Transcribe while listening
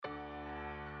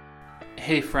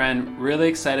Hey friend, really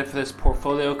excited for this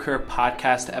Portfolio Career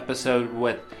podcast episode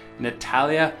with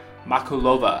Natalia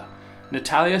Makulova.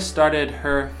 Natalia started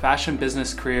her fashion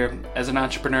business career as an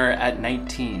entrepreneur at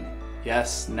 19.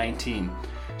 Yes, 19.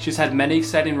 She's had many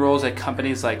exciting roles at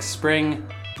companies like Spring,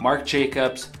 Marc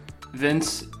Jacobs,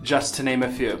 Vince, just to name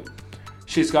a few.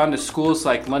 She's gone to schools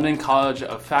like London College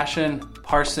of Fashion,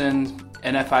 Parsons,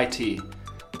 and FIT,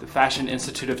 the Fashion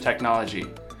Institute of Technology.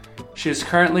 She is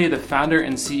currently the founder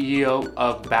and CEO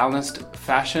of Balanced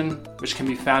Fashion, which can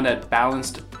be found at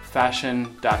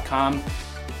balancedfashion.com.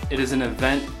 It is an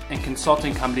event and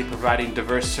consulting company providing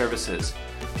diverse services.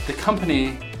 The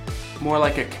company, more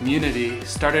like a community,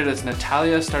 started as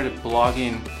Natalia started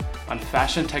blogging on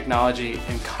fashion technology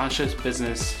and conscious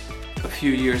business a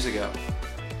few years ago.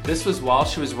 This was while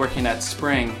she was working at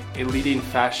Spring, a leading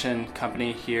fashion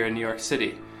company here in New York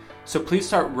City. So please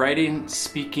start writing,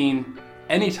 speaking,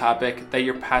 any topic that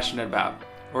you're passionate about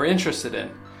or interested in.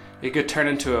 It could turn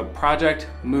into a project,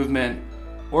 movement,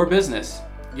 or business.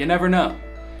 You never know.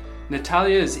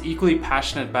 Natalia is equally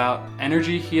passionate about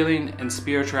energy healing and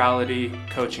spirituality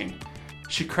coaching.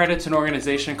 She credits an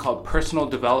organization called Personal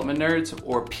Development Nerds,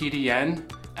 or PDN,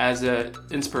 as an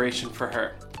inspiration for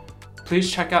her. Please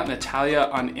check out Natalia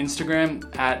on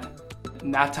Instagram at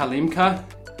Natalimka,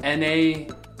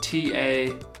 Natalimka.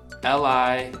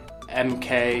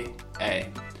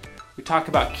 We talk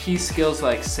about key skills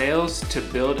like sales to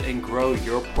build and grow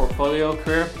your portfolio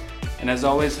career. And as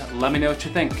always, let me know what you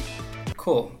think.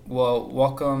 Cool. Well,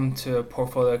 welcome to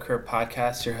Portfolio Career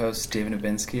Podcast. Your host, David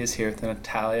Novinsky, is here with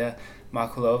Natalia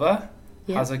Makulova.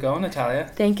 Yeah. How's it going,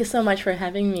 Natalia? Thank you so much for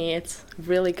having me. It's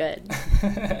really good.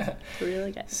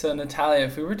 Really good. So, Natalia,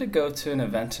 if we were to go to an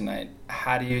event tonight,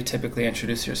 how do you typically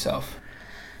introduce yourself?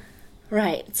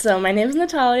 Right. So, my name is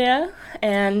Natalia,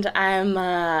 and I'm...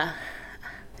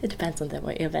 It depends on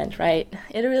the event, right?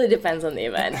 It really depends on the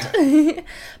event.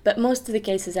 But most of the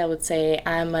cases, I would say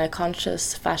I'm a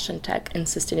conscious fashion tech and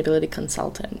sustainability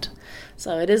consultant.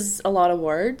 So it is a lot of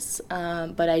words,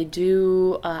 but I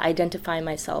do identify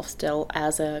myself still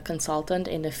as a consultant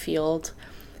in the field,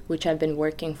 which I've been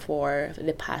working for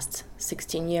the past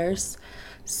 16 years.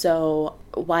 So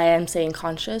why I'm saying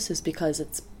conscious is because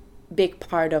it's big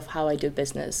part of how I do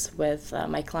business with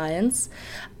my clients,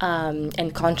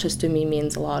 and conscious to me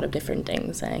means a lot of different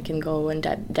things, and I can go and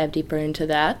dive deeper into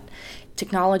that.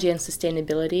 Technology and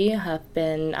sustainability have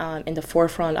been in the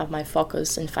forefront of my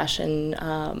focus in fashion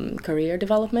career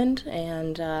development,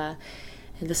 and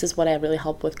this is what I really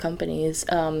help with companies,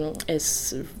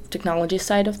 is technology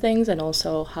side of things, and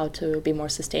also how to be more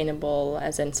sustainable,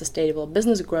 as in sustainable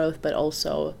business growth, but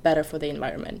also better for the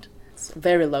environment. It's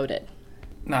very loaded.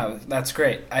 No, that's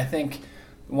great. I think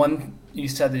you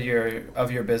said that you're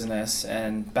of your business,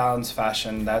 and Balanced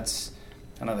Fashion, that's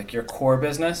kind of like your core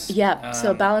business. Yeah,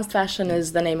 so Balanced Fashion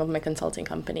is the name of my consulting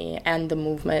company and the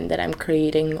movement that I'm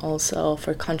creating also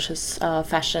for conscious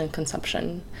fashion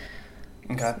consumption.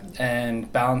 Okay,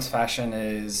 and Balanced Fashion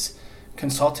is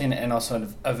consulting and also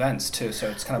events too, so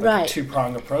it's kind of like a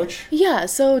two-pronged approach. Yeah,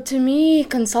 so to me,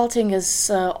 consulting is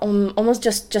almost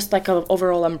just like an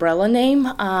overall umbrella name,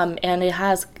 and it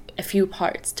has a few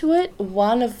parts to it.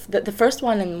 One of the first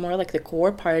one, and more like the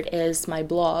core part, is my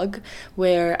blog,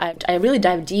 where I really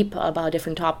dive deep about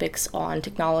different topics on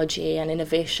technology and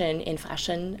innovation in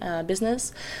fashion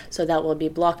business. So that will be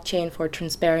blockchain for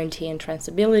transparency and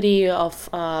traceability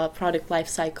of product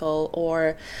lifecycle,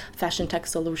 or fashion tech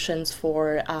solutions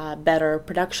for better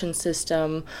production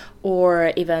system,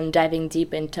 or even diving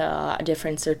deep into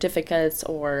different certificates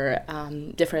or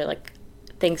different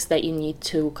things that you need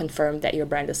to confirm that your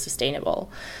brand is sustainable.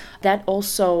 That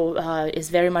also is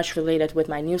very much related with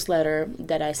my newsletter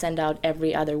that I send out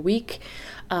every other week.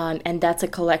 And that's a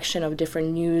collection of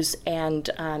different news and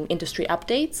industry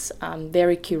updates,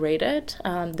 very curated,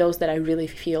 those that I really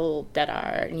feel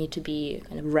that need to be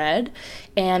kind of read,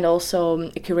 and also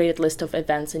a curated list of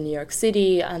events in New York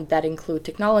City, and that include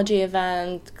technology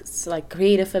events, like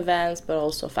creative events, but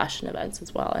also fashion events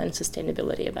as well, and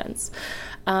sustainability events.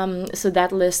 So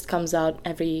that list comes out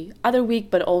every other week,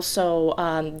 but also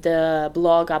the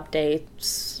blog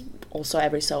updates also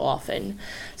every so often.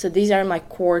 So these are my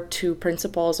core two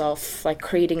principles of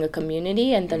creating a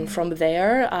community, and then from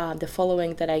there, the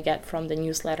following that I get from the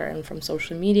newsletter and from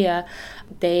social media,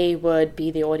 they would be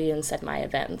the audience at my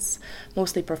events,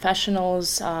 mostly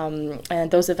professionals,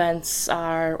 and those events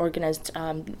are organized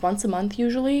once a month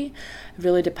usually. It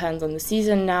really depends on the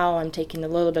season. Now I'm taking a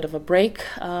little bit of a break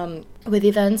with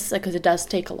events, because it does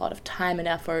take a lot of time and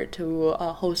effort to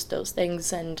host those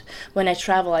things, and when I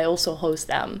travel I also host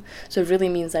them. So it really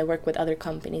means I work with other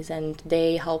companies and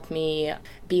they help me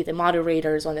be the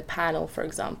moderators on the panel, for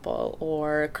example,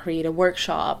 or create a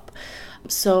workshop.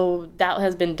 So that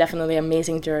has been definitely an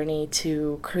amazing journey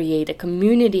to create a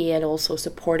community and also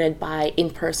supported by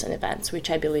in-person events,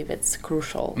 which I believe it's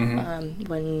crucial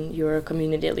when you're a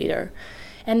community leader.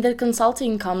 And the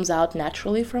consulting comes out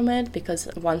naturally from it because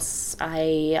once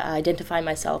I identify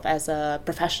myself as a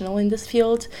professional in this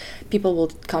field, people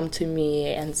will come to me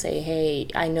and say, hey,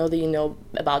 I know that you know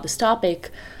about this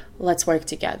topic. Let's work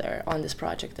together on this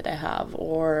project that I have.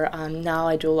 Or now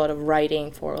I do a lot of writing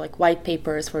for like white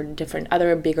papers for different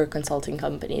other bigger consulting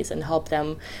companies and help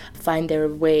them find their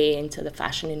way into the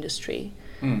fashion industry.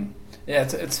 Yeah,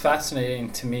 it's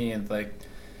fascinating to me. Like,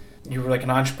 you were like an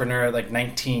entrepreneur at like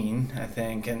 19, I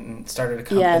think, and started a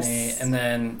company, and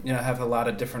then have a lot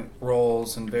of different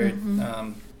roles and very.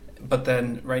 But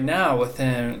then right now with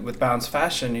Balanced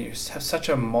Fashion, you have such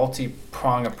a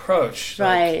multi-prong approach.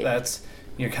 Right. Like, that's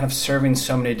you're kind of serving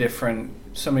so many different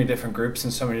groups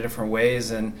in so many different ways,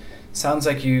 and it sounds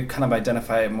like you kind of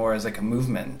identify it more as like a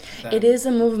movement. It is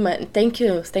a movement. Thank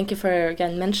you for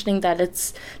again mentioning that.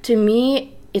 It's, to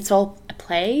me, it's all a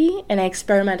play, and I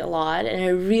experiment a lot, and I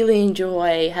really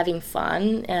enjoy having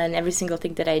fun and every single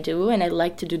thing that I do, and I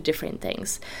like to do different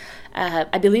things.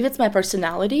 I believe it's my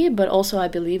personality, but also I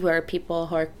believe we're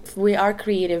people we are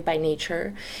creative by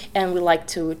nature, and we like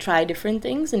to try different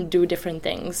things and do different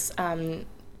things.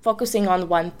 Focusing on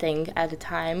one thing at a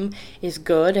time is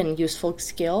good and useful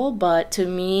skill, but to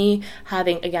me,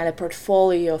 having, again, a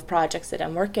portfolio of projects that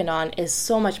I'm working on is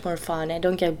so much more fun. I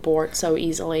don't get bored so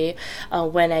easily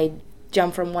when I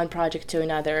jump from one project to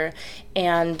another.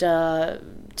 And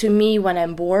to me, when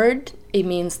I'm bored, it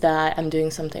means that I'm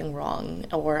doing something wrong,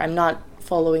 or I'm not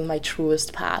following my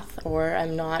truest path, or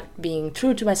I'm not being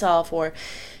true to myself, or,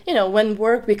 when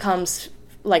work becomes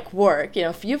like work,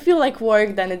 if you feel like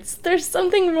work, then there's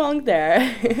something wrong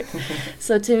there.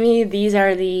 So to me, these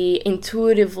are the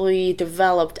intuitively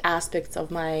developed aspects of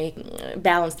my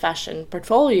Balanced Fashion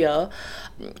portfolio,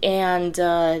 and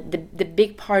the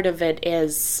big part of it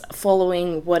is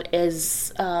following what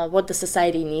the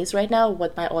society needs right now,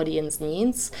 what my audience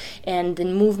needs, and the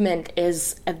movement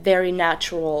is a very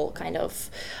natural kind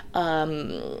of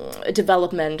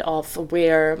development of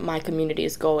where my community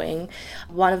is going.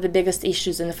 One of the biggest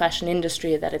issues in the fashion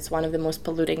industry is that it's one of the most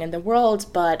polluting in the world,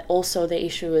 but also the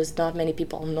issue is not many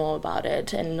people know about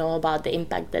it and know about the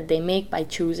impact that they make by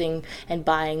choosing and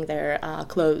buying their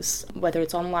clothes, whether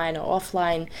it's online or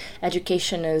offline.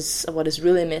 Education is what is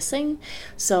really missing.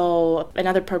 So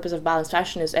another purpose of Balanced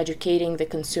Fashion is educating the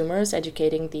consumers,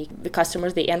 educating the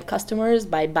customers, the end customers.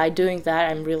 By doing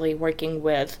that, I'm really working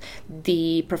with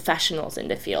the professionals in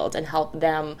the field and help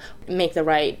them make the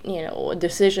right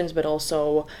decisions, but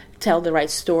also tell the right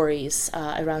stories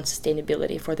around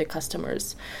sustainability for the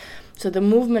customers. So the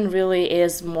movement really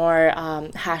is more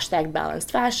hashtag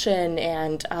Balanced Fashion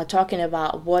and talking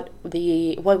about what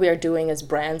we are doing as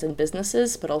brands and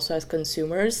businesses, but also as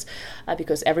consumers,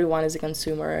 because everyone is a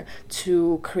consumer,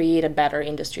 to create a better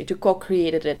industry, to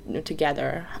co-create it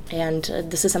together. And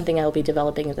this is something I'll be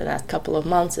developing in the next couple of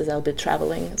months as I'll be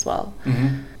traveling as well.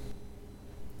 Mm-hmm.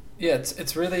 Yeah,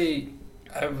 it's really,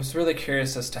 I was really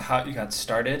curious as to how you got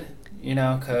started,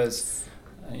 because,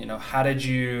 how did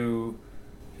you,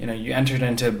 you entered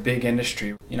into a big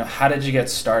industry, how did you get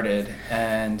started?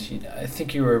 And I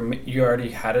think you already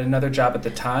had another job at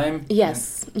the time.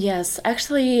 Yes.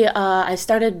 Actually, I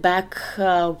started back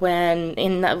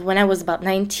when I was about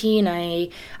 19. I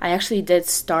actually did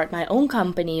start my own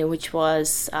company, which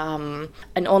was an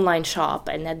online shop.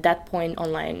 And at that point,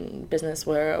 online business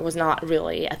was not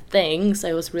really a thing. So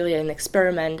it was really an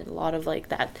experiment, a lot of like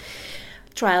that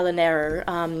trial and error,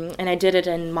 and I did it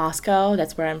in Moscow.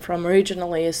 That's where I'm from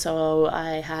originally, so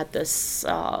I had this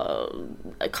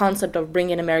concept of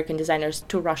bringing American designers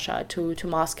to Russia, to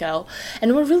Moscow.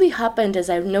 And what really happened is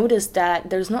I've noticed that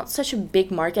there's not such a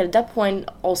big market. At that point,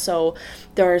 also,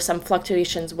 there are some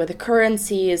fluctuations with the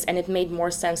currencies, and it made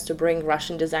more sense to bring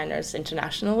Russian designers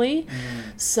internationally.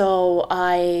 So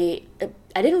I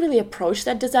didn't really approach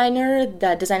that designer.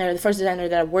 The first designer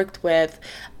that I worked with,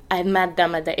 I met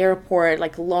them at the airport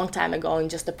like a long time ago and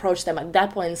just approached them at that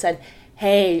point and said,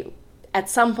 hey, at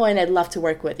some point I'd love to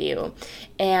work with you.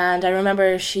 And I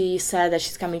remember she said that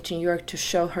she's coming to New York to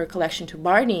show her collection to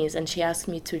Barney's, and she asked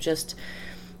me to just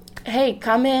hey,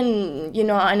 come in,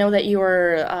 I know that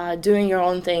you're doing your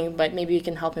own thing, but maybe you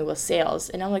can help me with sales.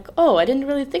 And I'm like, oh, I didn't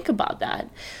really think about that.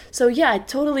 So yeah, I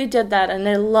totally did that, and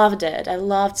I loved it. I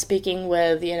loved speaking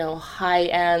with,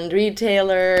 high-end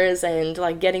retailers and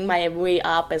like getting my way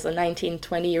up as a 19,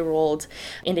 20-year-old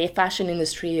in the fashion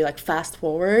industry, like fast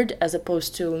forward, as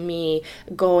opposed to me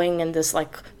going in this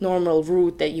like normal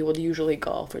route that you would usually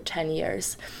go for 10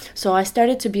 years. So I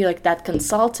started to be like that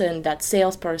consultant, that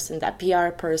salesperson, that PR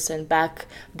person back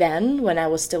then when I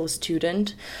was still a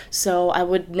student. So I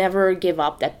would never give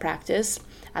up that practice.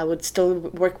 I would still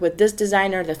work with this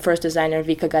designer, the first designer,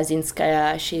 Vika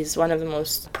Gazinskaya. She's one of the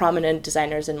most prominent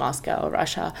designers in Moscow,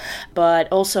 Russia. But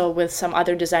also with some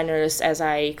other designers as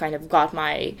I kind of got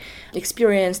my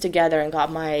experience together and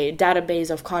got my database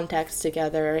of contacts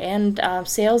together. And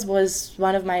sales was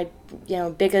one of my,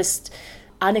 biggest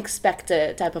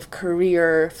unexpected type of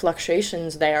career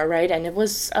fluctuations there, right? And it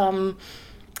was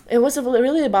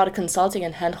really about consulting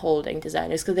and hand-holding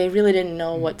designers because they really didn't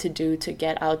know what to do to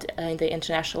get out in the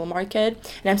international market.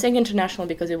 And I'm saying international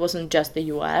because it wasn't just the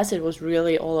US, it was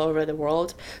really all over the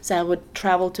world. So I would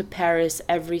travel to Paris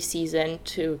every season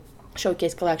to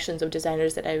showcase collections of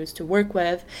designers that I used to work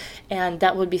with. And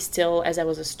that would be still as I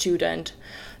was a student.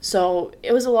 So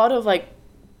it was a lot of like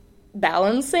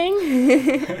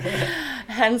balancing.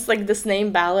 Hence, like this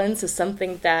name balance is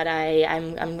something that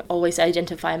I'm always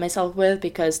identify myself with,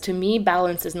 because to me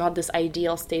balance is not this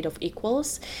ideal state of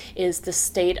equals, is the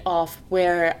state of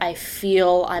where I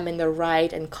feel I'm in the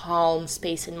right and calm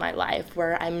space in my life,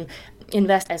 where I'm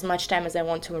invest as much time as I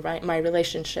want to my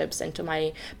relationships and to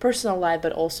my personal life,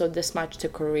 but also this much to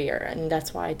career. And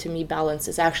that's why to me balance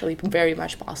is actually very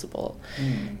much possible.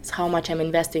 It's how much I'm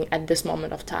investing at this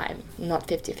moment of time, not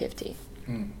 50-50.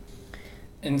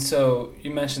 And so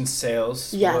you mentioned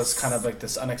sales was kind of like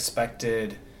this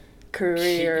unexpected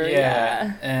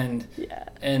career.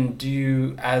 And do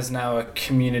you, as now a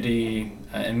community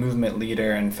and movement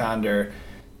leader and founder,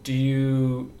 do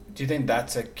you think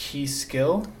that's a key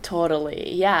skill?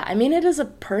 Totally. Yeah. I mean, it is a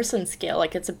person skill.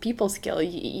 Like, it's a people skill.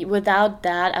 Without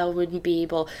that, I wouldn't be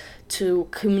able to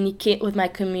communicate with my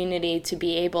community, to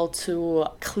be able to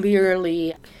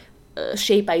clearly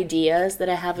shape ideas that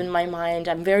I have in my mind.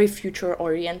 I'm very future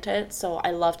oriented, so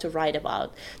I love to write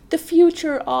about the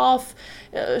future of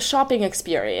shopping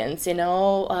experience,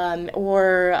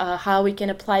 or how we can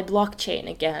apply blockchain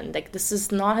again. Like, this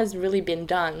has really been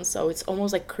done, so it's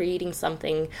almost like creating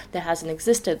something that hasn't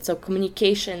existed. So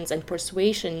communications and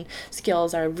persuasion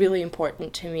skills are really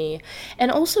important to me,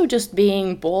 and also just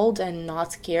being bold and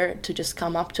not scared to just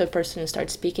come up to a person and start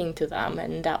speaking to them.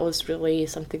 And that was really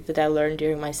something that I learned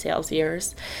during my sales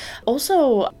years.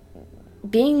 Also,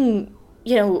 being,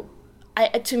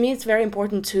 to me, it's very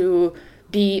important to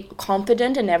be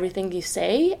confident in everything you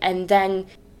say, and then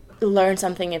learn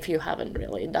something if you haven't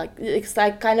really. Like, it's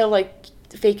like kind of like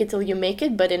fake it till you make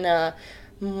it, but in a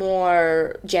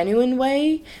more genuine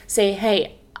way. Say,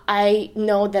 hey, I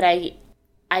know that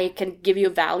I can give you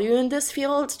value in this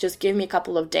field. Just give me a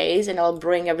couple of days and I'll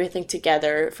bring everything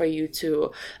together for you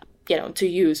to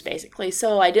use, basically.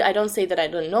 So I don't say that I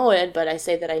don't know it, but I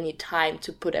say that I need time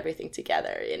to put everything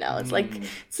together, It's like,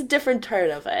 it's a different turn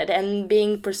of it. And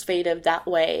being persuasive that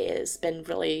way has been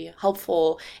really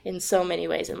helpful in so many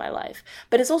ways in my life.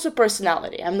 But it's also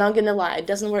personality. I'm not going to lie. It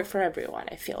doesn't work for everyone,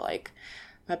 I feel like.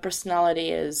 My personality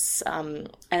is, I don't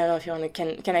know if you want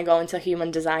to, can I go into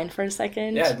human design for a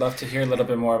second? Yeah, I'd love to hear a little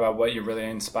bit more about what you're really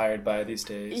inspired by these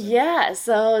days. Yeah,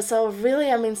 so really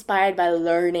I'm inspired by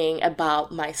learning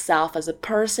about myself as a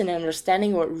person and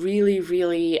understanding what really,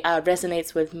 really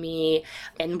resonates with me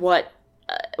and what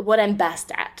I'm best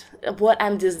at, what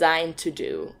I'm designed to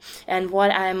do, and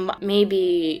what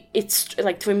it's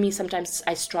like, for me, sometimes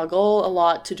I struggle a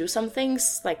lot to do some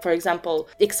things, like, for example,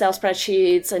 Excel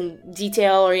spreadsheets and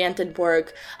detail-oriented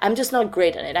work. I'm just not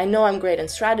great at it. I know I'm great in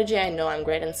strategy, I know I'm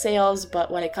great in sales, but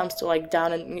when it comes to like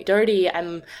down and dirty,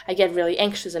 I get really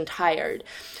anxious and tired.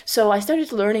 So I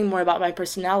started learning more about my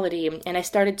personality, and I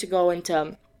started to go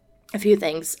into a few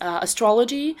things,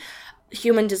 astrology,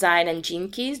 human design, and gene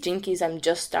keys. Gene keys I'm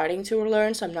just starting to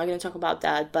learn, so I'm not going to talk about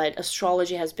that, but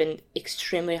astrology has been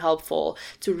extremely helpful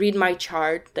to read my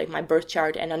chart, like my birth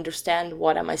chart, and understand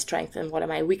what are my strengths and what are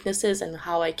my weaknesses, and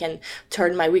how I can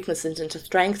turn my weaknesses into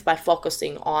strength by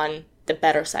focusing on the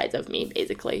better sides of me,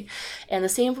 basically. And the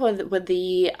same with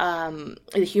the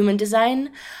human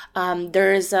design.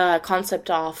 There is a concept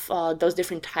of those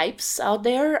different types out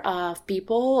there of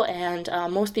people, and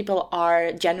most people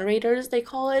are generators, they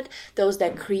call it, those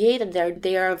that create, and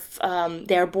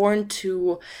they're born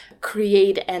to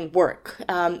create and work.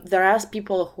 There are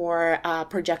people who are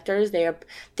projectors.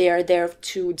 They are there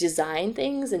to design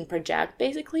things and project,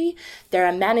 basically. There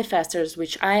are manifestors,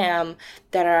 which I am,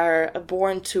 that are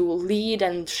born to lead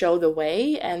and show the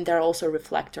way, and there are also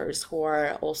reflectors, who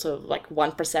are also like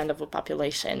 1% of the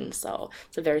population, so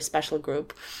it's a very special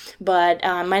group. But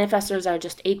manifestors are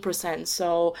just 8%,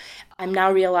 so I'm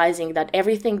now realizing that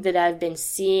everything that I've been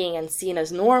seeing and seen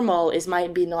as normal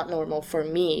might be not normal for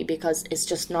me, because it's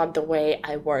just not the way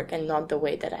I work and not the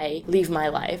way that I live my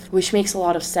life, which makes a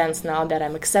lot of sense now that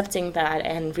I'm accepting that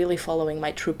and really following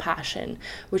my true passion,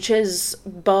 which is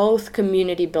both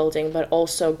community building, but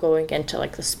also going into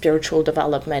like the spiritual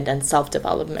development and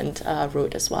self-development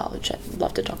route as well, which I'd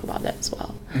love to talk about that as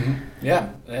well. Mm-hmm. Yeah,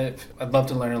 I'd love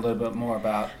to learn a little bit more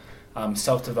about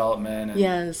self-development.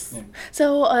 Yes. Yeah.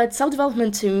 So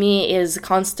self-development to me is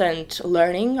constant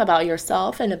learning about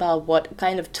yourself and about what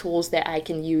kind of tools that I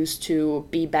can use to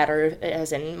be better,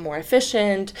 as in more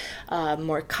efficient,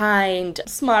 more kind,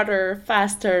 smarter,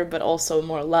 faster, but also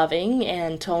more loving,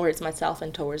 and towards myself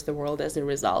and towards the world as a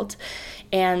result.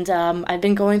 And I've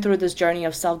been going through this journey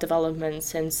of self-development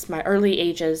since my early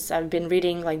ages. I've been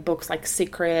reading like books like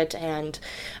Secret and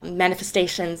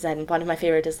Manifestations, and one of my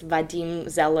favorite is Vadim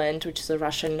Zeland, which is a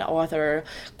Russian author,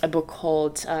 a book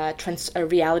called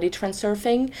Reality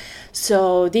Transurfing.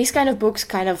 So these kind of books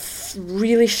kind of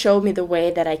really show me the way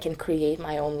that I can create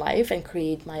my own life and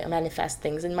manifest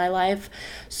things in my life.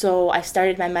 So I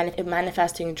started my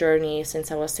manifesting journey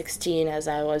since I was 16, as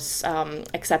I was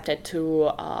accepted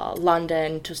to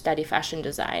London to study fashion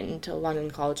design, to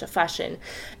London College of Fashion.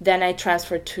 Then I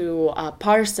transferred to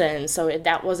Parsons, so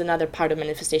that was another part of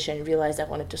manifestation. I realized I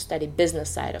wanted to study business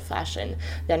side of fashion.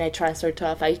 Then I transferred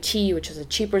to FIT, which is a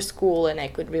cheaper school, and I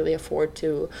could really afford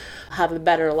to have a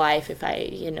better life if I,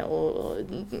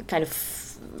 kind of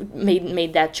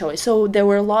made that choice. So there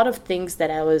were a lot of things that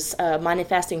I was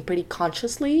manifesting pretty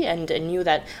consciously, and I knew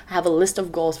that I have a list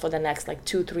of goals for the next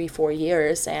 2, 3, 4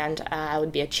 years, and I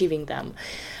would be achieving them.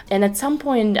 And at some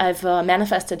point, I've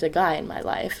manifested a guy in my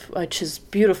life, which is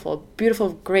beautiful,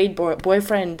 great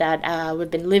boyfriend that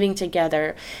we've been living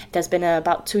together. That's been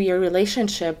about 2-year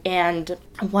relationship, and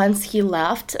once he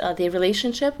left the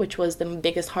relationship, which was the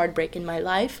biggest heartbreak in my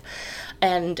life,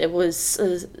 and it was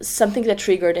something that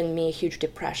triggered in me a huge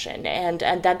depression. And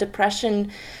that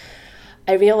depression,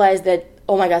 I realized that,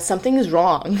 oh my God, something is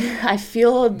wrong. I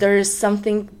feel there's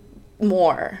something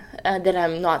more that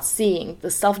I'm not seeing.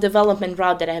 The self-development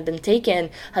route that I have been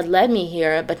taking had led me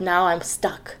here, but now I'm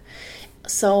stuck.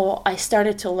 So I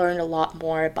started to learn a lot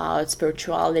more about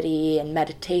spirituality and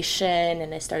meditation,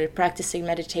 and I started practicing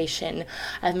meditation.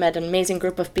 I've met an amazing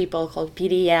group of people called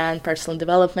PDN, Personal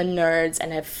Development Nerds,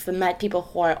 and I've met people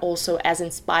who are also as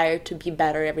inspired to be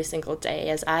better every single day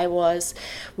as I was,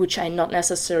 which I not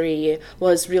necessarily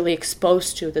was really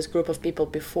exposed to this group of people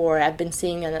before. I've been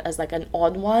seeing it as an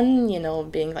odd one,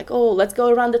 being like, oh, let's go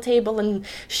around the table and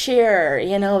share,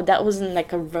 that wasn't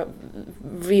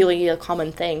really a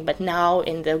common thing. But now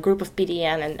in the group of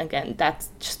PDN, and again, that's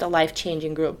just a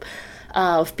life-changing group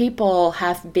of people,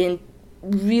 have been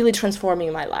really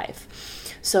transforming my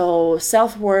life. So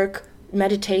self-work,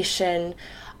 meditation,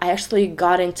 I actually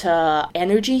got into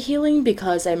energy healing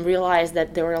because I realized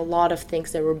that there were a lot of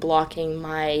things that were blocking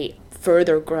my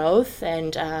further growth.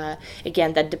 And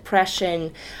again, that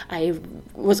depression, I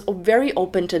was very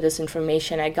open to this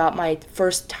information. I got my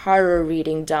first tarot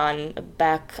reading done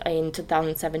back in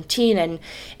 2017, and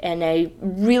I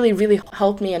really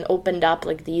helped me and opened up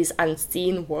these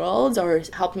unseen worlds, or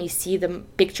helped me see the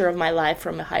picture of my life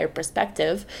from a higher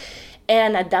perspective.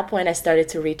 And at that point, I started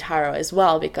to read tarot as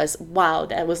well, because, wow,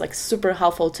 that was super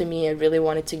helpful to me. I really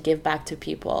wanted to give back to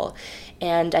people.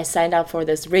 And I signed up for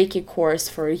this Reiki course,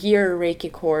 for a year Reiki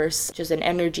course, which is an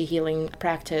energy healing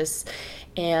practice.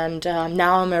 And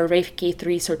now I'm a Reiki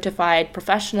 3 certified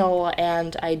professional,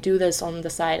 and I do this on the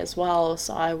side as well.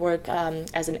 So I work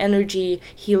as an energy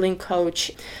healing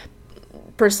coach,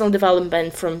 personal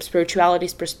development from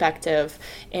spirituality's perspective,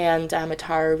 and I'm a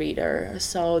tarot reader.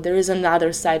 So there is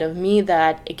another side of me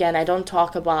that, again, I don't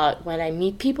talk about when I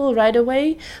meet people right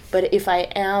away, but if I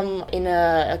am in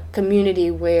a community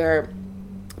where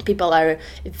people are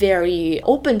very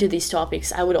open to these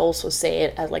topics, I would also say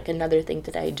it as another thing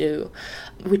that I do,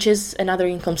 which is another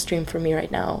income stream for me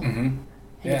right now. Mm-hmm.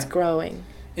 And it's growing.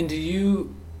 And do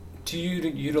you do you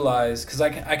utilize, because I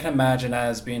can imagine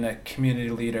as being a community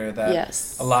leader that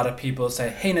Yes. a lot of people say,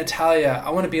 hey, Natalia, I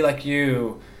want to be like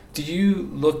you. Do you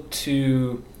look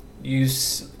to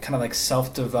use kind of like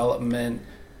self-development,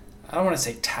 I don't want to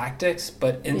say tactics,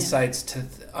 but insights to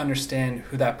understand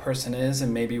who that person is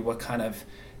and maybe what kind of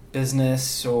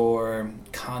business or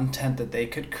content that they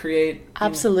could create?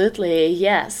 Absolutely,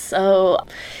 yes. So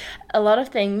a lot of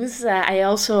things. I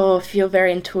also feel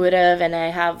very intuitive, and I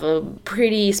have a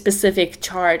pretty specific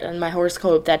chart on my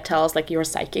horoscope that tells like you're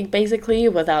psychic basically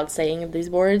without saying these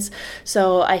words.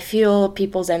 So I feel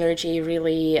people's energy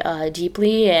really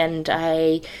deeply, and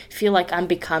I feel like I'm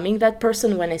becoming that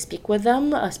person when I speak with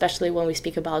them, especially when we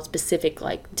speak about specific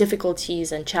like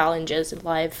difficulties and challenges in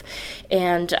life.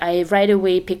 And I right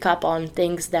away pick up on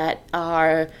things that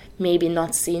are maybe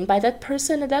not seen by that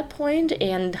person at that point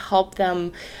and help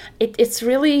them. It's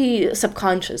really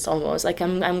subconscious almost, like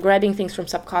I'm grabbing things from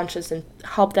subconscious and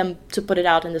help them to put it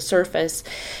out in the surface.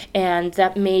 And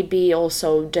that may be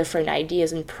also different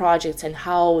ideas and projects and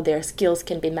how their skills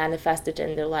can be manifested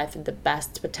in their life at the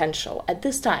best potential at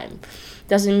this time.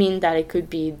 Doesn't mean that it could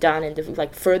be done in the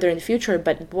like further in the future,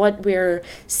 but what we're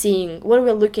seeing, what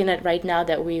we're looking at right now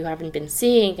that we haven't been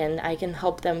seeing, and I can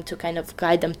help them to kind of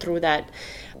guide them through that,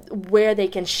 where they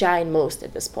can shine most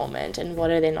at this moment and what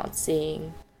are they not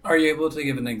seeing. Are you able to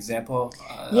give an example?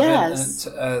 Yes.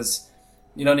 Of it, as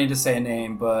you don't need to say a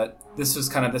name, but this was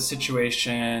kind of the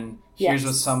situation. Here's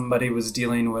what somebody was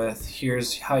dealing with.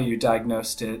 Here's how you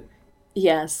diagnosed it.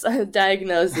 Yes,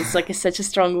 diagnosed is like such a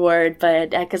strong word,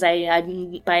 but because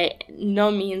I by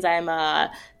no means I'm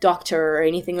a doctor or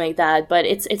anything like that, but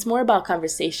it's more about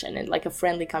conversation and like a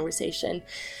friendly conversation.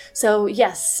 So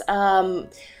yes,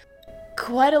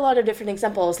 quite a lot of different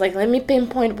examples. Like, let me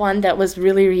pinpoint one that was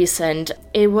really recent.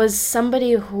 It was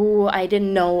somebody who I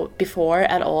didn't know before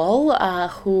at all,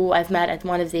 who I've met at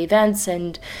one of the events,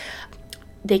 and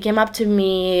they came up to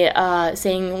me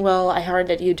saying, well, I heard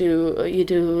that you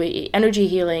do energy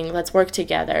healing, let's work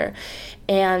together.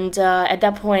 And at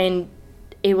that point,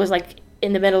 it was like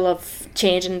in the middle of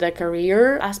change in the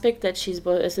career aspect that she's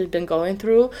been going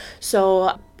through.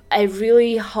 So I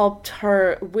really helped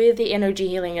her with the energy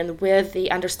healing and with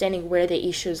the understanding where the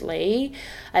issues lay.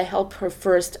 I helped her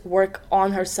first work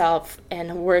on herself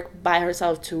and work by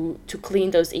herself to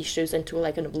clean those issues and to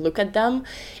like kind of look at them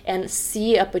and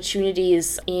see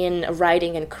opportunities in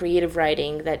writing and creative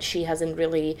writing that she hasn't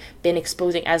really been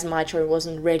exposing as much or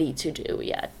wasn't ready to do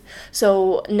yet.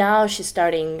 So now she's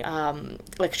starting,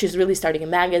 she's really starting a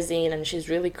magazine, and she's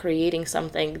really creating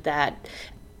something that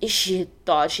she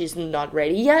thought she's not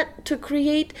ready yet to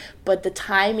create, but the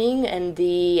timing and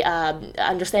the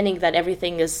understanding that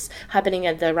everything is happening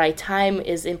at the right time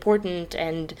is important.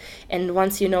 And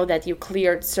once you know that you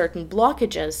cleared certain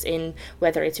blockages in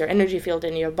whether it's your energy field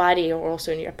in your body or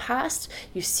also in your past,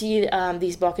 you see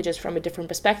these blockages from a different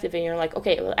perspective, and you're like,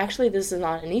 okay, well, actually this is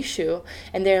not an issue.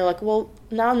 And they're like, well,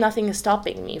 now nothing is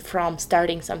stopping me from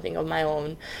starting something of my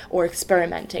own or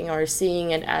experimenting or seeing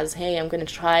it as, hey, I'm going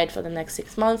to try it for the next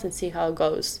 6 months and see how it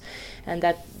goes. And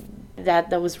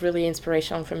that was really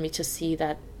inspirational for me to see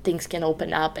that things can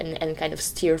open up and kind of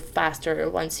steer faster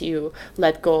once you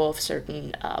let go of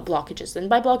certain blockages. And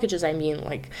by blockages, I mean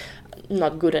like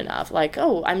not good enough, like,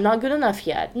 oh, I'm not good enough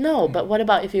yet. No, but what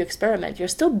about if you experiment? You're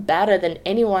still better than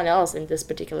anyone else in this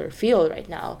particular field right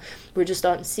now. We just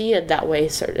don't see it that way,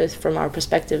 sort of, from our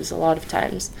perspectives a lot of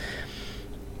times.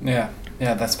 Yeah,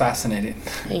 that's fascinating.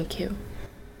 Thank you.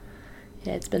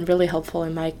 Yeah, it's been really helpful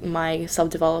in my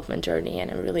self-development journey,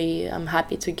 and I'm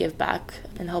happy to give back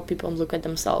and help people look at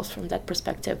themselves from that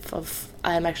perspective of,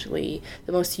 I'm actually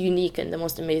the most unique and the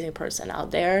most amazing person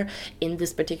out there in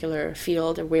this particular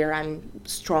field where I'm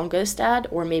strongest at,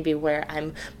 or maybe where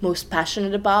I'm most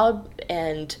passionate about.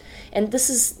 And this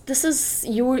is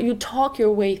you talk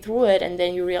your way through it, and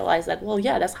then you realize that, well,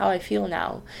 yeah, that's how I feel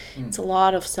now. It's a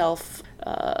lot of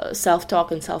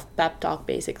self-talk and self-pep talk,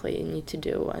 basically, you need to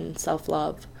do, and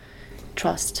self-love,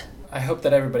 trust. I hope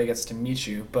that everybody gets to meet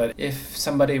you, but if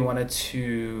somebody wanted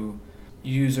to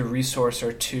use a resource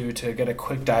or two to get a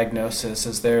quick diagnosis,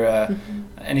 is there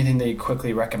anything that you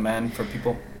quickly recommend for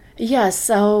people? Yes,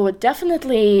 so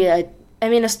definitely,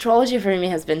 astrology for me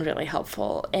has been really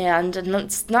helpful, and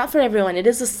it's not for everyone. It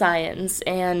is a science,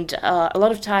 and a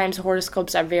lot of times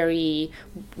horoscopes are very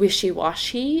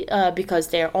wishy-washy because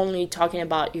they're only talking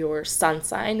about your sun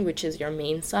sign, which is your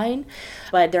main sign,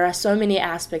 but there are so many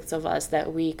aspects of us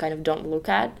that we kind of don't look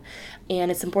at. And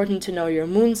it's important to know your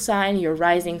moon sign, your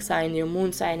rising sign. Your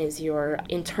moon sign is your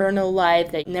internal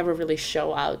life that never really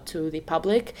show out to the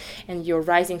public. And your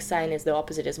rising sign is the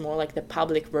opposite, is more like the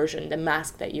public version, the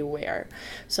mask that you wear.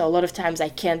 So a lot of times I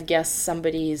can't guess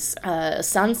somebody's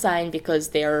sun sign because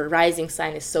their rising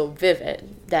sign is so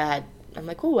vivid that I'm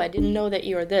like, oh, I didn't know that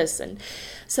you're this. And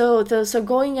so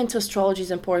going into astrology is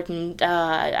important,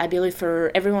 I believe,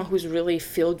 for everyone who's really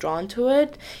feel drawn to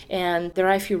it. And there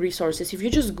are a few resources. If you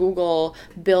just Google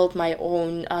build my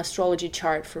own astrology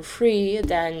chart for free,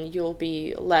 then you'll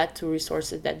be led to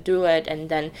resources that do it, and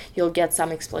then you'll get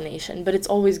some explanation. But it's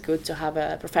always good to have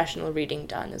a professional reading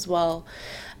done as well.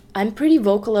 I'm pretty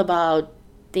vocal about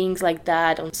things like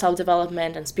that on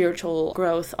self-development and spiritual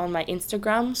growth on my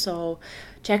Instagram. So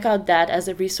check out that as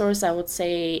a resource. I would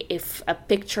say if a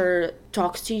picture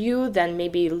talks to you, then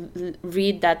maybe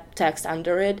read that text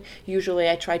under it. Usually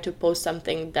I try to post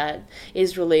something that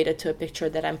is related to a picture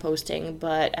that I'm posting,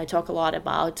 but I talk a lot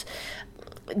about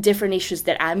different issues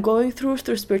that I'm going through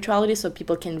spirituality so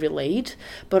people can relate,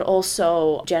 but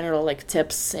also general like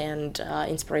tips and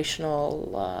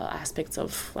inspirational aspects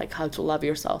of like how to love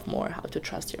yourself more, how to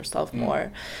trust yourself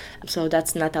more. So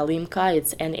that's Natalimka.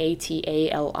 It's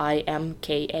Natalimka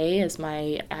is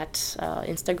my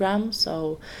Instagram.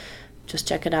 So just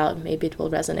check it out. Maybe it will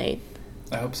resonate.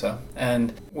 I hope so.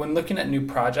 And when looking at new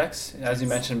projects, as you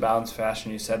mentioned, Balanced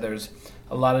Fashion, you said there's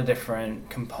a lot of different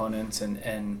components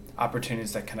and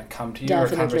opportunities that kind of come to you.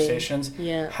 Definitely. Or conversations.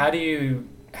 Yeah. How do you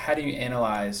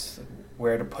analyze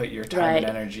where to put your time and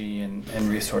energy and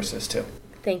resources to?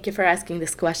 Thank you for asking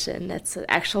this question. That's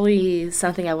actually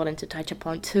something I wanted to touch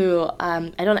upon too.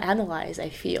 I don't analyze, I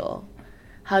feel.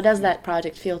 How does that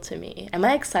project feel to me? Am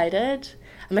I excited?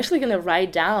 I'm actually going to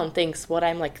write down things, what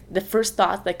I'm like, the first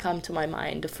thoughts that come to my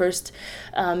mind, the first,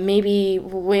 maybe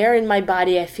where in my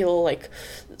body I feel like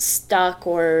stuck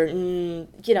or,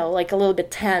 like a little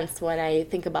bit tense when I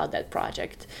think about that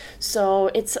project. So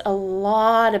it's a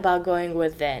lot about going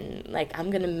within. Like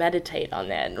I'm going to meditate on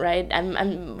it, right?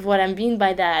 What I mean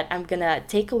by that, I'm going to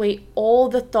take away all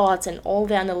the thoughts and all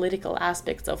the analytical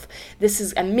aspects of this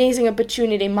is amazing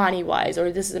opportunity money-wise,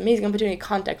 or this is amazing opportunity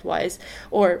contact-wise,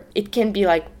 or it can be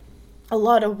like a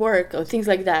lot of work or things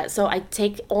like that. So I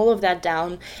take all of that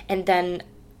down and then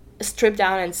strip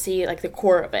down and see like the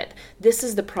core of it. This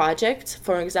is the project,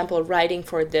 for example, writing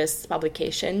for this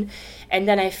publication. And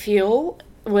then I feel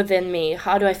within me,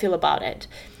 how do I feel about it?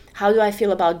 How do I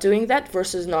feel about doing that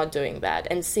versus not doing that?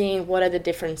 And seeing what are the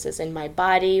differences in my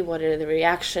body, what are the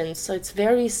reactions. So it's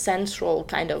very central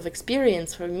kind of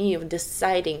experience for me of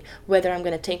deciding whether I'm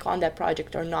going to take on that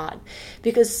project or not.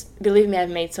 Because believe me,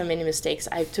 I've made so many mistakes.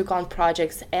 I took on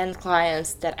projects and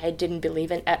clients that I didn't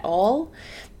believe in at all,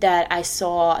 that I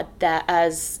saw that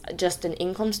as just an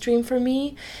income stream for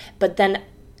me. But then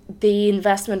the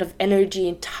investment of energy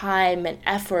and time and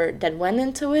effort that went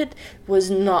into it was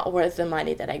not worth the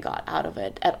money that I got out of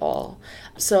it at all.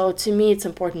 So to me, it's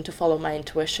important to follow my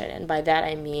intuition. And by that,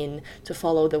 I mean to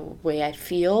follow the way I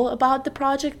feel about the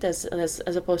project as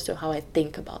opposed to how I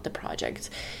think about the project.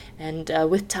 And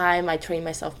with time, I train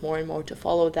myself more and more to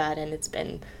follow that. And it's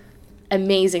been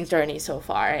amazing journey so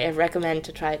far. I recommend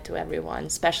to try it to everyone,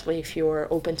 especially if you're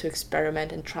open to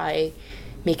experiment and try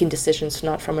making decisions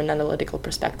not from an analytical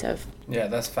perspective. Yeah,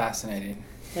 that's fascinating.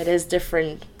 It is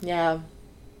different. Yeah,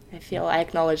 I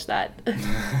acknowledge that.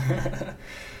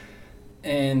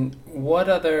 And what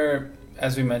other,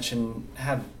 as we mentioned,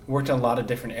 have worked in a lot of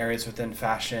different areas within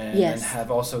fashion. Yes. And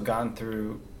have also gone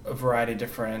through a variety of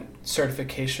different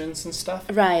certifications and stuff.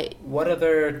 Right. What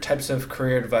other types of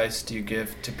career advice do you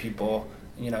give to people?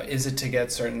 Is it to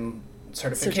get certain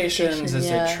certifications? Is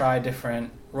it try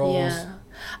different roles? Yeah.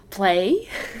 Play.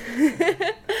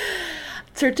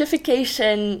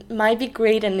 Certification might be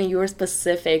great in your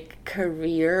specific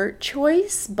career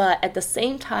choice, but at the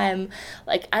same time,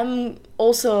 like I'm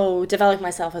also developing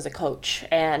myself as a coach,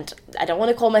 and I don't want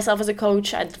to call myself as a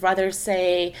coach. I'd rather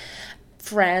say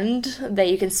friend that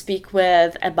you can speak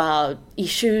with about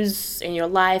issues in your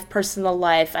life, personal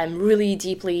life. I'm really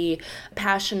deeply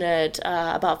passionate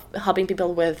about helping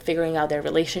people with figuring out their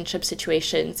relationship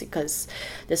situations, because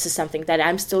this is something that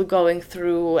I'm still going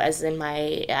through, as in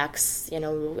my ex,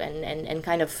 and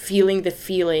kind of feeling the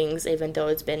feelings, even though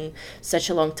it's been such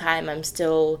a long time. I'm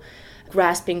still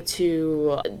grasping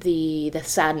to the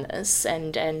sadness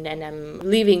and I'm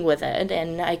living with it,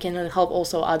 and I can help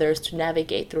also others to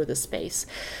navigate through the space.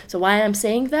 So why I'm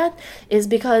saying that is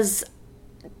because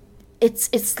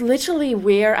it's literally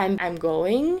where I'm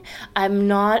going. I'm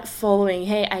not following,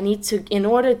 hey, I need to, in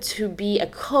order to be a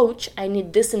coach, I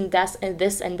need this and that and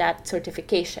this and that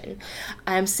certification.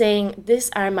 I'm saying this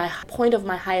are my point of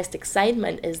my highest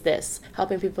excitement is this,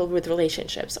 helping people with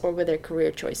relationships or with their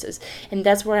career choices. And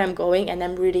that's where I'm going, and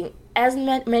I'm reading as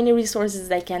many resources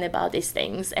as I can about these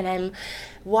things, and I'm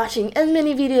watching as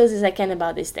many videos as I can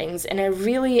about these things, and I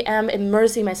really am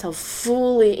immersing myself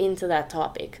fully into that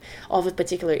topic of a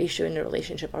particular issue in a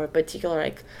relationship or a particular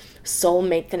like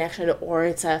soulmate connection, or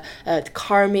it's a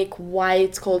karmic, why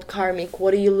it's called karmic,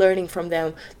 what are you learning from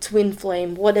them, twin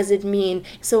flame, what does it mean.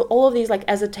 So all of these like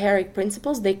esoteric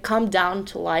principles, they come down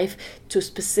to life, to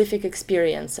specific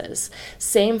experiences.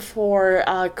 Same for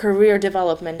career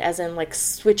development, as in like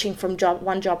switching from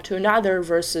one job to another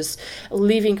versus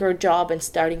leaving your job and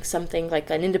starting something like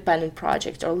an independent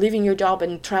project, or leaving your job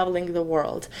and traveling the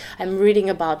world. I'm reading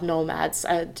about nomads,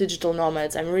 digital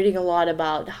nomads. I'm reading a lot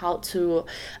about how to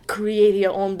create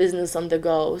your own business on the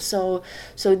go. So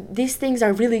these things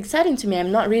are really exciting to me.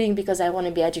 I'm not reading because I want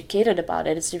to be educated about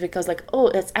it. It's just because like, oh,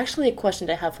 it's actually a question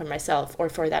that I have for myself or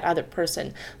for that other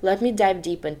person. Let me dive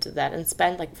deep into that and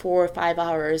spend like 4 or 5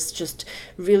 hours just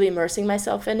really immersing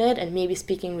myself in it, and maybe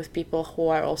speaking with people who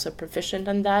are also proficient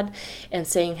in that and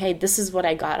saying, hey, this is what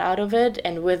I got out of it.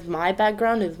 And with my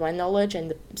background, with my knowledge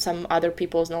and some other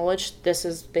people's knowledge, this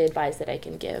is the advice that I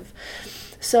can give.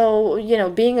 So,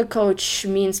 being a coach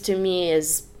means to me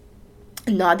is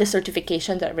not the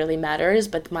certification that really matters,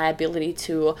 but my ability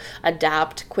to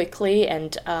adapt quickly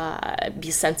and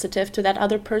be sensitive to that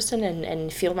other person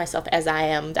and feel myself as I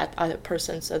am that other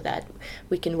person, so that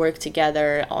we can work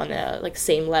together on a like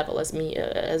same level as me,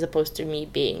 as opposed to me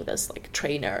being this like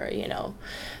trainer,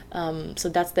 So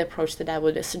that's the approach that I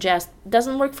would suggest.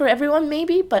 Doesn't work for everyone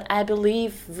maybe, but I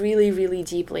believe really, really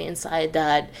deeply inside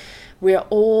that we're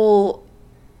all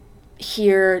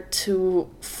here to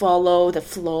follow the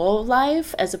flow of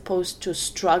life as opposed to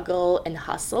struggle and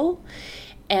hustle.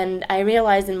 And I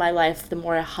realized in my life, the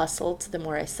more I hustled, the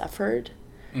more I suffered.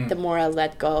 The more I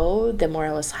let go, the more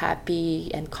I was happy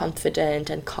and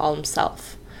confident and calm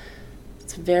self.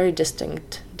 It's very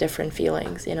distinct, different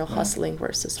feelings, hustling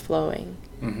versus flowing.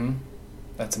 Mm-hmm.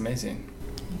 That's amazing.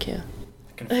 Thank you.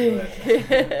 I can feel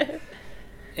it.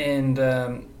 And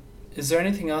is there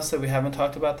anything else that we haven't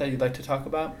talked about that you'd like to talk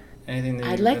about? Anything that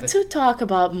I'd like to talk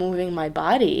about moving my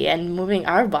body and moving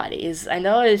our bodies. I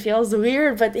know it feels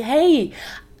weird, but hey,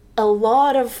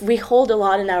 we hold a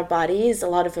lot in our bodies, a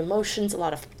lot of emotions, a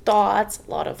lot of thoughts,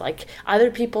 a lot of like other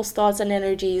people's thoughts and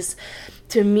energies.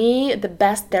 To me, the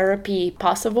best therapy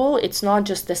possible, it's not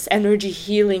just this energy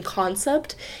healing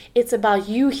concept. It's about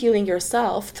you healing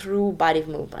yourself through body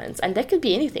movements. And that could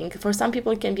be anything. For some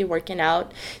people, it can be working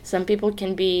out. Some people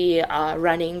can be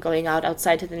running, going out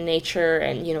outside to the nature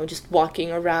and, just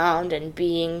walking around and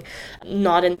being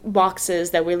not in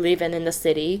boxes that we live in the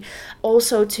city.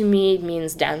 Also, to me, it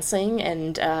means dancing.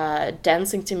 And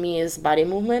dancing to me is body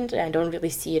movement. And I don't really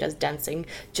see it as dancing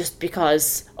just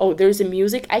because, there's a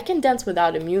music. I can dance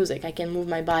without a music. I can move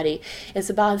my body. It's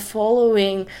about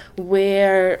following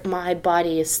where my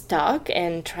body is stuck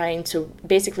and trying to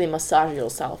basically massage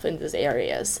yourself in these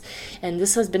areas. And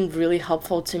this has been really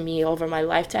helpful to me over my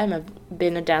lifetime. I've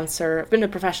been a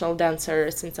professional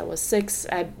dancer since I was 6.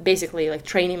 I basically like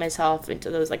training myself into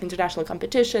those like international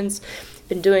competitions.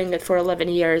 Been doing it for 11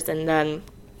 years, and then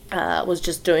was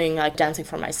just doing like dancing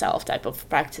for myself type of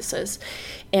practices.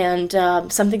 And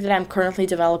something that I'm currently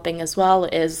developing as well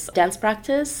is dance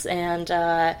practice, and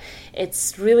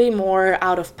it's really more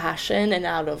out of passion and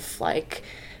out of like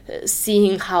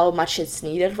seeing how much it's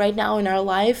needed right now in our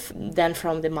life than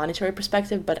from the monetary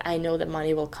perspective. But I know that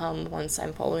money will come once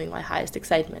I'm following my highest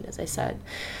excitement, as I said.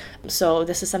 So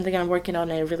this is something I'm working on,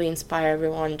 and I really inspire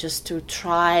everyone just to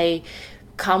try,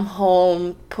 come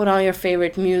home, put on your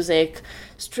favorite music,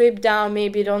 strip down,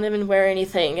 maybe don't even wear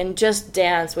anything, and just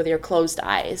dance with your closed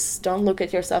eyes. Don't look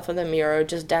at yourself in the mirror,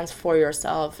 just dance for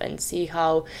yourself and see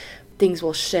how things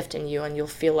will shift in you, and you'll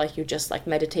feel like you just like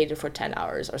meditated for 10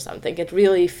 hours or something. It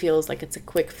really feels like it's a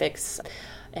quick fix.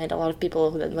 And a lot of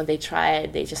people, when they try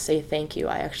it, they just say, thank you,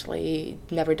 I actually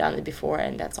never done it before,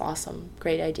 and that's awesome.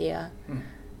 Great idea.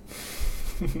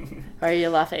 Are you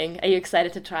laughing? Are you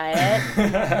excited to try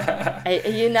it?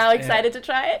 Are you now excited to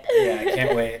try it? Yeah, I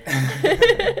can't wait.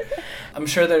 I'm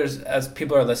sure as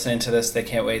people are listening to this, they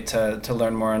can't wait to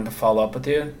learn more and to follow up with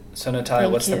you. So Natalia,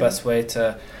 what's the best way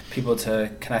to people to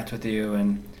connect with you?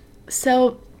 And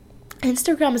so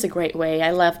Instagram is a great way. I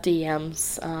love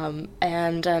DMs,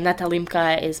 and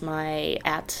Natalimka is my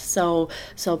So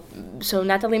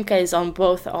Natalimka is on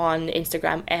both on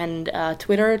Instagram and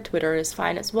Twitter. Twitter is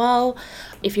fine as well.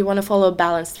 If you want to follow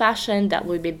Balanced Fashion, that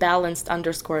would be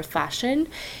balanced_fashion,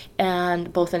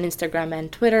 and both on Instagram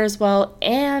and Twitter as well.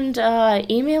 And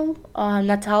email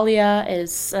Natalia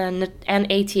is Nataliya.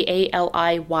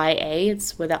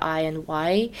 It's with an I and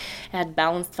Y at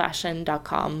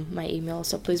balancedfashion.com. My email.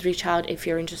 So please reach out if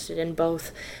you're interested in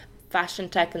both fashion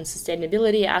tech and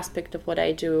sustainability aspect of what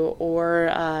I do, or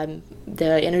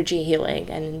the energy healing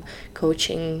and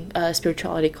coaching,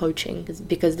 spirituality coaching,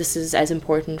 because this is as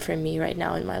important for me right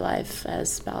now in my life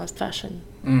as Balanced Fashion.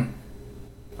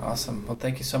 Awesome. Well,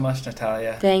 thank you so much,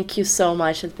 Natalia. Thank you so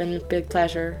much. It's been a big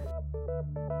pleasure.